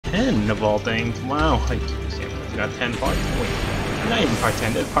10 of all things. Wow, I can't believe we got 10 parts. Wait, not even part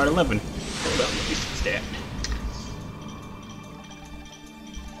 10, that's part 11. Hold on, let me fix that.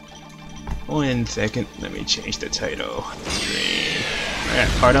 1 second, let me change the title. Stream. Alright,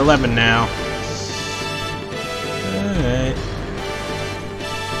 part 11 now. Alright.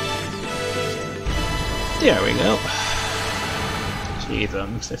 There we go. Jeez,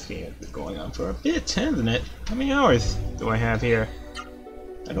 this game has been going on for a bit, hasn't it? How many hours do I have here?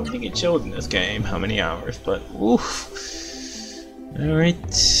 I don't think it shows in this game how many hours, but oof. Alright.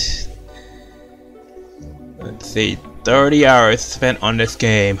 Let's see. 30 hours spent on this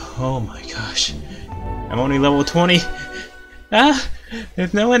game. Oh my gosh. I'm only level 20. Ah!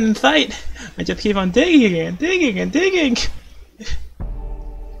 There's no end in sight! I just keep on digging and digging and digging!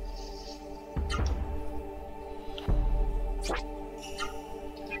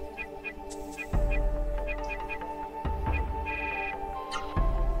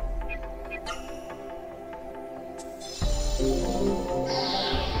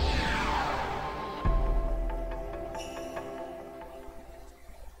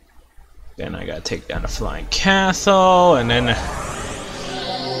 Then I gotta take down the flying castle, and then...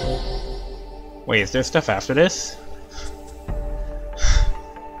 Wait, is there stuff after this?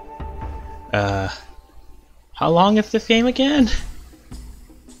 How long is this game again?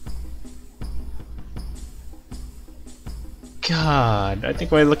 God, I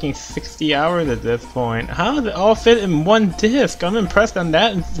think we're looking 60 hours at this point. How does it all fit in one disc? I'm impressed on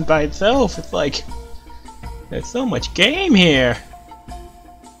that by itself. It's like... There's so much game here!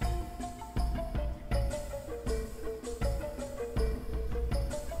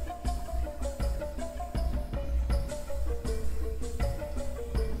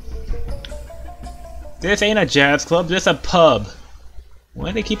 This ain't a jazz club, this a pub. Why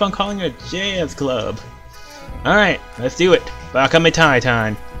do they keep on calling it a jazz club? Alright, let's do it. Bakamitai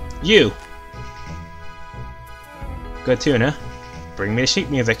time. You! Good tune, huh? Bring me the sheet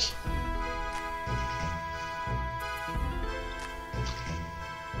music.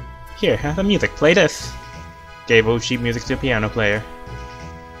 Here, have the music. Play this. Gave old sheet music to a piano player.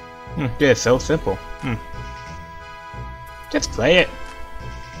 This is so simple. Just play it.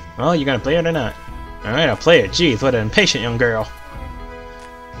 Well, you gonna play it or not? Alright, I'll play it. Jeez, what an impatient young girl.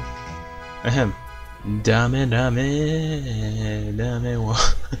 Ahem. Dame, dame, dame wo.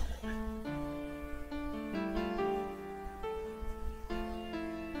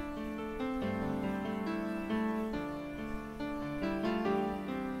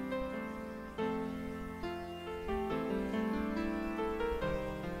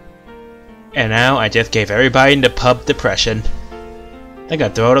 And now I just gave everybody in the pub depression. They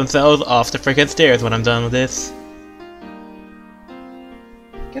gotta throw themselves off the freaking stairs when I'm done with this.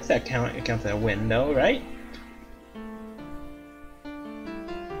 Guess that counts as a window, right?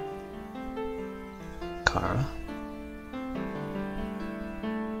 Kara.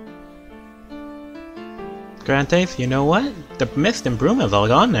 Grantes, you know what? The mist and Bruma's all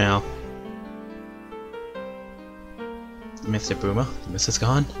gone now. Mr. Bruma, the mist is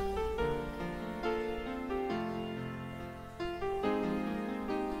gone.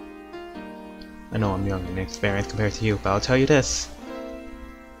 I know I'm young and inexperienced compared to you, but I'll tell you this.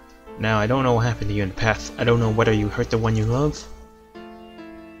 Now, I don't know what happened to you in the past. I don't know whether you hurt the one you love,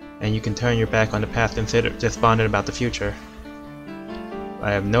 and you can turn your back on the past and sit despondent about the future.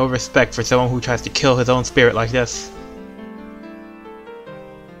 I have no respect for someone who tries to kill his own spirit like this.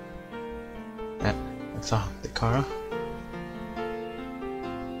 That's all. The Kara?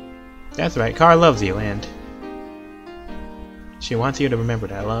 That's right, Kara loves you, and she wants you to remember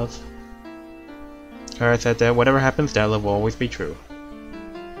that love. Kara said that whatever happens, that love will always be true.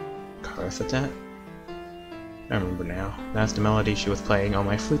 Kara said that? I remember now. That's the melody she was playing on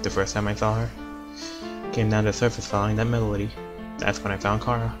my flute the first time I saw her. Came down to the surface following that melody. That's when I found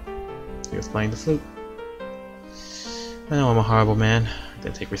Kara. She was playing the flute. I know I'm a horrible man. I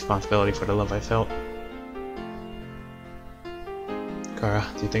didn't take responsibility for the love I felt. Kara,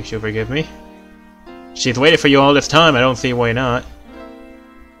 do you think she'll forgive me? She's waited for you all this time, I don't see why not.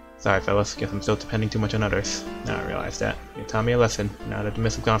 Sorry fellas, guess I'm still depending too much on others. Now I realize that. You taught me a lesson. Now that the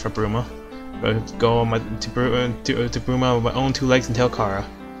mist has gone for Bruma, but go on to Bruma with my own 2 legs and tell Kara.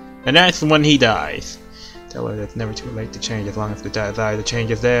 And that's when he dies. Tell her that it's never too late to change as long as the desire to change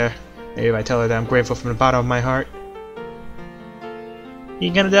is there. Maybe if I tell her that I'm grateful from the bottom of my heart.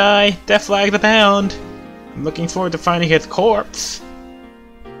 You gonna die? Death flags abound! I'm looking forward to finding his corpse!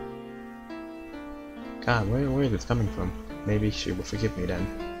 God, where is this coming from? Maybe she will forgive me then.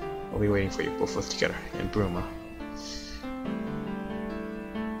 I'll be waiting for you both of us together in Bruma.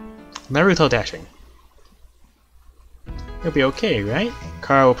 Naruto dashing. He'll be okay, right?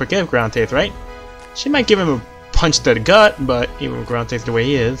 Kara will forgive Groundtaste, right? She might give him a punch to the gut, but even with Groundtaste the way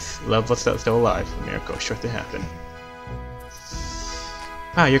he is, love was still alive. A miracle is sure to happen.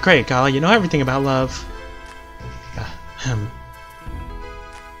 Wow, you're great, Gala. You know everything about love.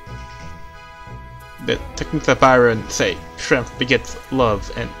 The techniques that Byron say, strength begets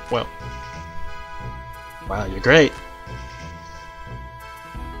love, and, well... Wow, you're great.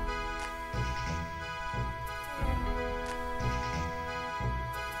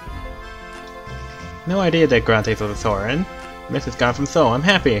 No idea that Groundtaste was a Thorin. Miss has gone from soul. I'm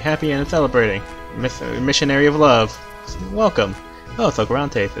happy and celebrating. Missionary of love. Welcome. Oh, so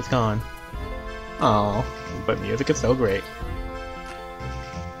Groundtaste is gone. Aww, but music is so great.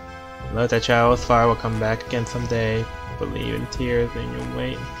 Let that child's fire will come back again someday. Believe in tears and you'll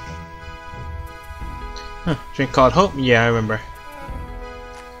wait. Huh, drink called Hope? Yeah, I remember.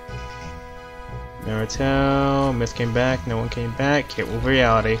 Naruto, Miss came back, no one came back. Hit with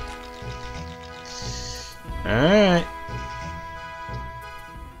reality. Alright.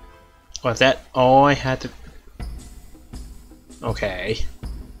 Was that all I had to... Okay.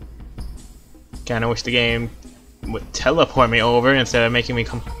 Kinda wish the game would teleport me over instead of making me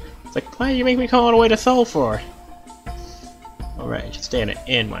come... It's like, why do you make me come all the way to Seoul for? Alright, just stay in an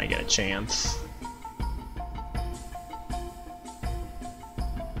inn when I get a chance.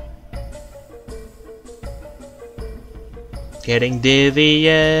 Getting dizzy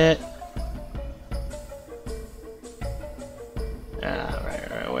yet?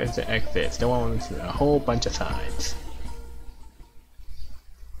 Alright, where's the exit? It's the one with a whole bunch of signs.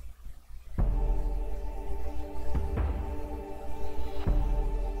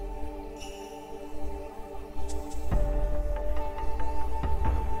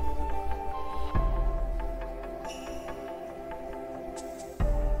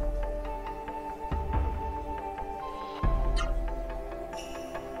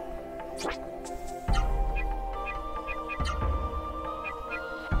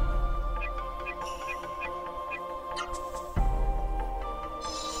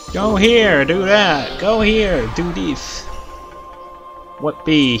 Go here, do that. Go here, do this. What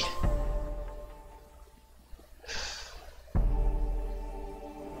be?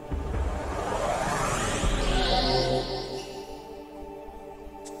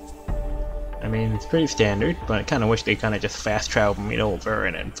 I mean, it's pretty standard, but I kind of wish they kind of just fast traveled me over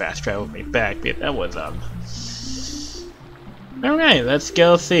and then fast traveled me back. But that was Alright, let's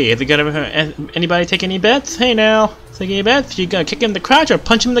go see. Is it gonna anybody take any bets? Hey now, take any bets? You gonna kick him in the crotch or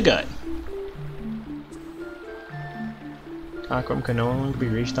punch him in the gut? Cockrum can only be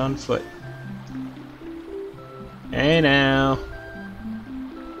reached on foot. Hey now.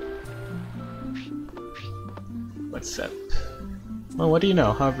 What's up? Well, what do you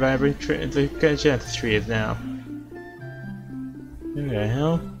know? How vibrant the Genesis tree is now. Who the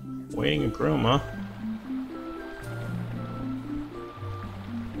hell? Waiting a groom, huh?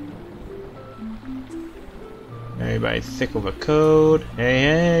 Everybody's sick of a code. Hey,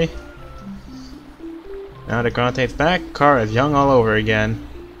 hey. Now that Grante's back, Kara's young all over again.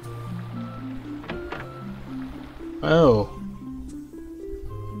 Oh.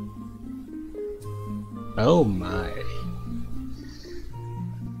 Oh my.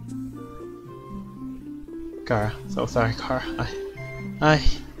 Kara, so sorry, Kara.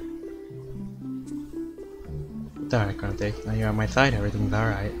 It's alright, Grante. Now you're on my side, everything's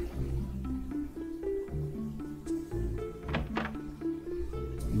alright.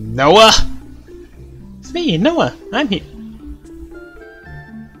 Noah! It's me, Noah! I'm here!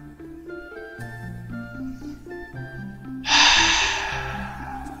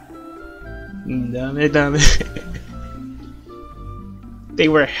 Damn it. They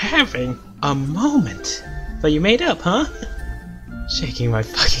were having a moment! So you made up, huh? Shaking my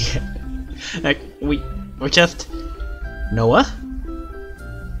fucking head. Like, we're just... Noah?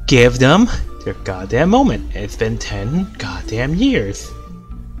 Give them their goddamn moment. It's been 10 goddamn years.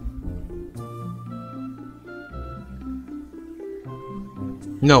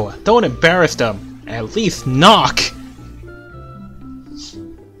 Noah, don't embarrass them. At least knock.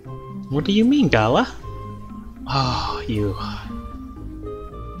 What do you mean, Gala? Oh, you...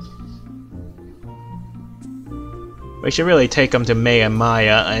 We should really take them to May and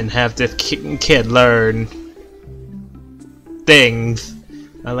Maya and have this kid learn... things.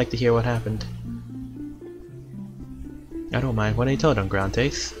 I'd like to hear what happened. I don't mind. What I told them,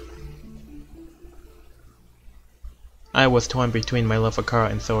 Grantes. I was torn between my love for Kara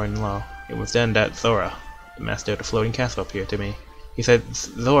and Zora-in-law. It was then that Zora, the master of the floating castle, appeared to me. He said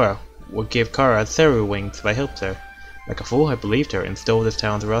Zora would give Kara Seru wings if I helped her. Like a fool, I believed her and stole this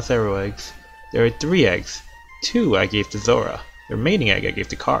town's raw Seru eggs. There are 3 eggs. 2 I gave to Zora. The remaining egg I gave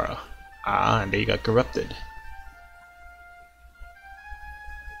to Kara. Ah, and they got corrupted.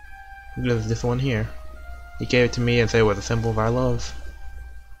 There's this one here. He gave it to me and said it was a symbol of our love.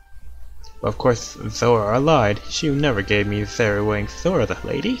 But of course, Zora lied. She never gave me Sarah Wings. Zora the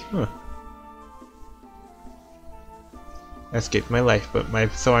lady? Huh. I escaped my life, but my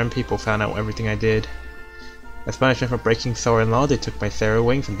Soren people found out everything I did. As punishment for breaking Soren law, they took my Sarah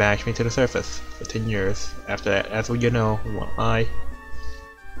Wings and banished me to the surface for 10 years. After that, as well, you know, I...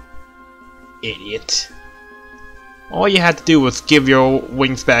 Idiot. All you had to do was give your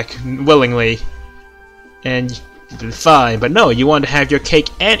wings back willingly, and you'd been fine. But no, you wanted to have your cake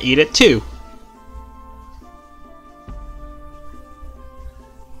and eat it too.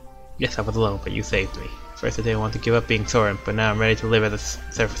 Yes, I was alone, but you saved me. First I didn't want to give up being Soren, but now I'm ready to live as a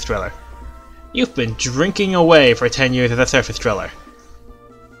surface dweller. You've been drinking away for 10 years as a surface dweller.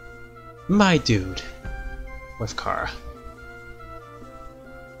 My dude. Was Kara.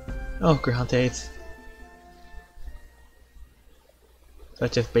 Oh, Grantes.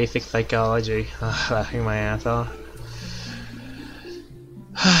 Such as basic psychology. Laughing my ass off.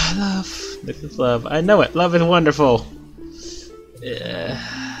 Love. This is love. I know it. Love is wonderful.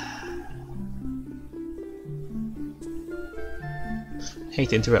 Hate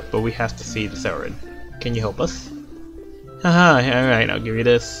to interrupt, but we have to see the Soren. Can you help us? Haha, alright, I'll give you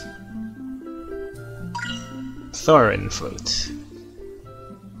this. Soren flute.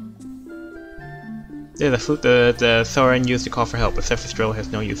 There's a flute that the Soren used to call for help, but Surface Drill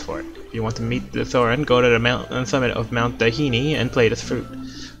has no use for it. If you want to meet the Soren, go to the summit of Mount Dahini and play this flute.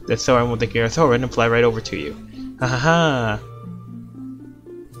 The Soren will think you're a Soren and fly right over to you. Ha ha ha!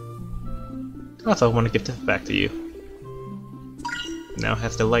 Also, I want to give this back to you. Now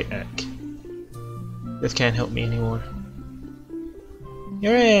has the light egg. This can't help me anymore.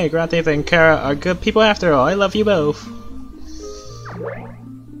 Hooray! Grantes and Kara are good people after all. I love you both.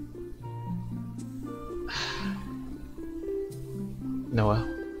 Noah,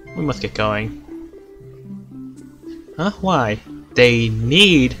 we must get going. Huh? Why? They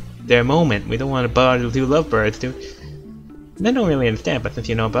need their moment. We don't want to bother the two lovebirds, do we? They don't really understand, but since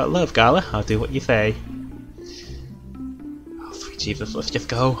you know about love, Gala, I'll do what you say. Oh, sweet Jesus, let's just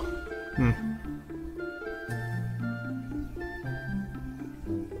go.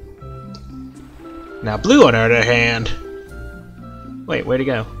 Now Blue, on the other hand... Wait, where'd he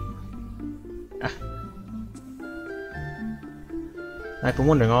go? Ah. I've been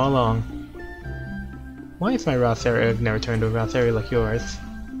wondering all along. Why is my Rothsary never turned to a Rothsary like yours?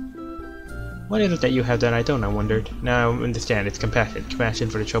 What is it that you have that I don't, I wondered. Now I understand, it's compassion. Compassion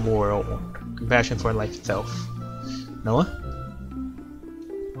for the troubled world. Compassion for life itself. Noah?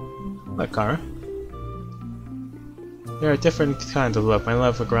 What, Kara? There are different kinds of love. My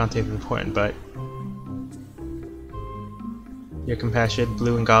love for Grantes is important, but... your compassion,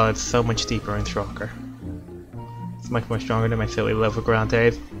 Blue and Gala, is so much deeper and stronger. It's much more stronger than my silly love for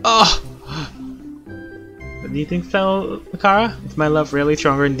Grantes. Oh! Do you think so, Kara? Is my love really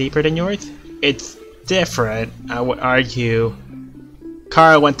stronger and deeper than yours? It's different, I would argue.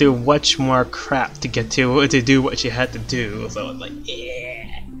 Kara went through much more crap to get to do what she had to do, so it's like,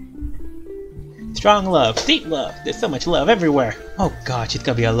 yeah. Strong love, deep love, there's so much love everywhere. Oh god, she's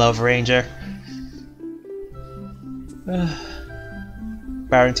gonna be a love ranger.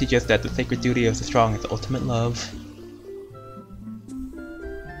 Baron teaches that the sacred duty of the strong is ultimate love.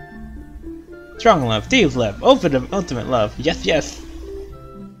 Strong love, deep love, ultimate love, yes, yes!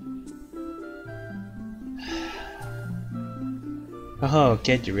 Oh,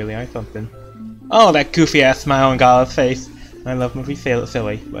 kid, you really are something. Oh, that goofy ass smile on Gala's face! My love movie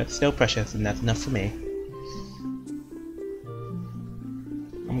silly, but still precious, and that's enough for me.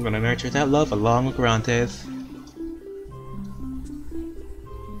 I'm gonna nurture that love along with Grantes.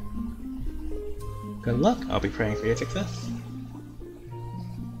 Good luck, I'll be praying for your success.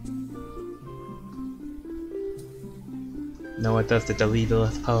 Noah does the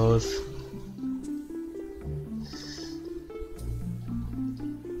Deleteless pose.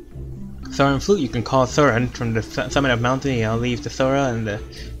 Soren Flute, you can call Soren from the summit of Mount Dahini. I'll leave the Sora and the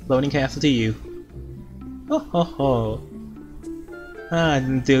floating castle to you. Ho ho ho. Ah,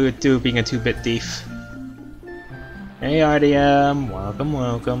 do being a 2-bit thief. Hey RDM, welcome,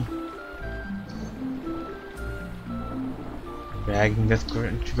 welcome. Dragging this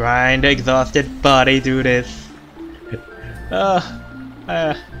grind exhausted body through this.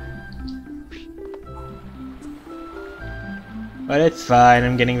 But it's fine,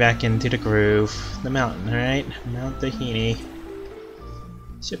 I'm getting back into the groove. The mountain, alright? Mount Dahini.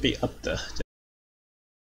 Should be up the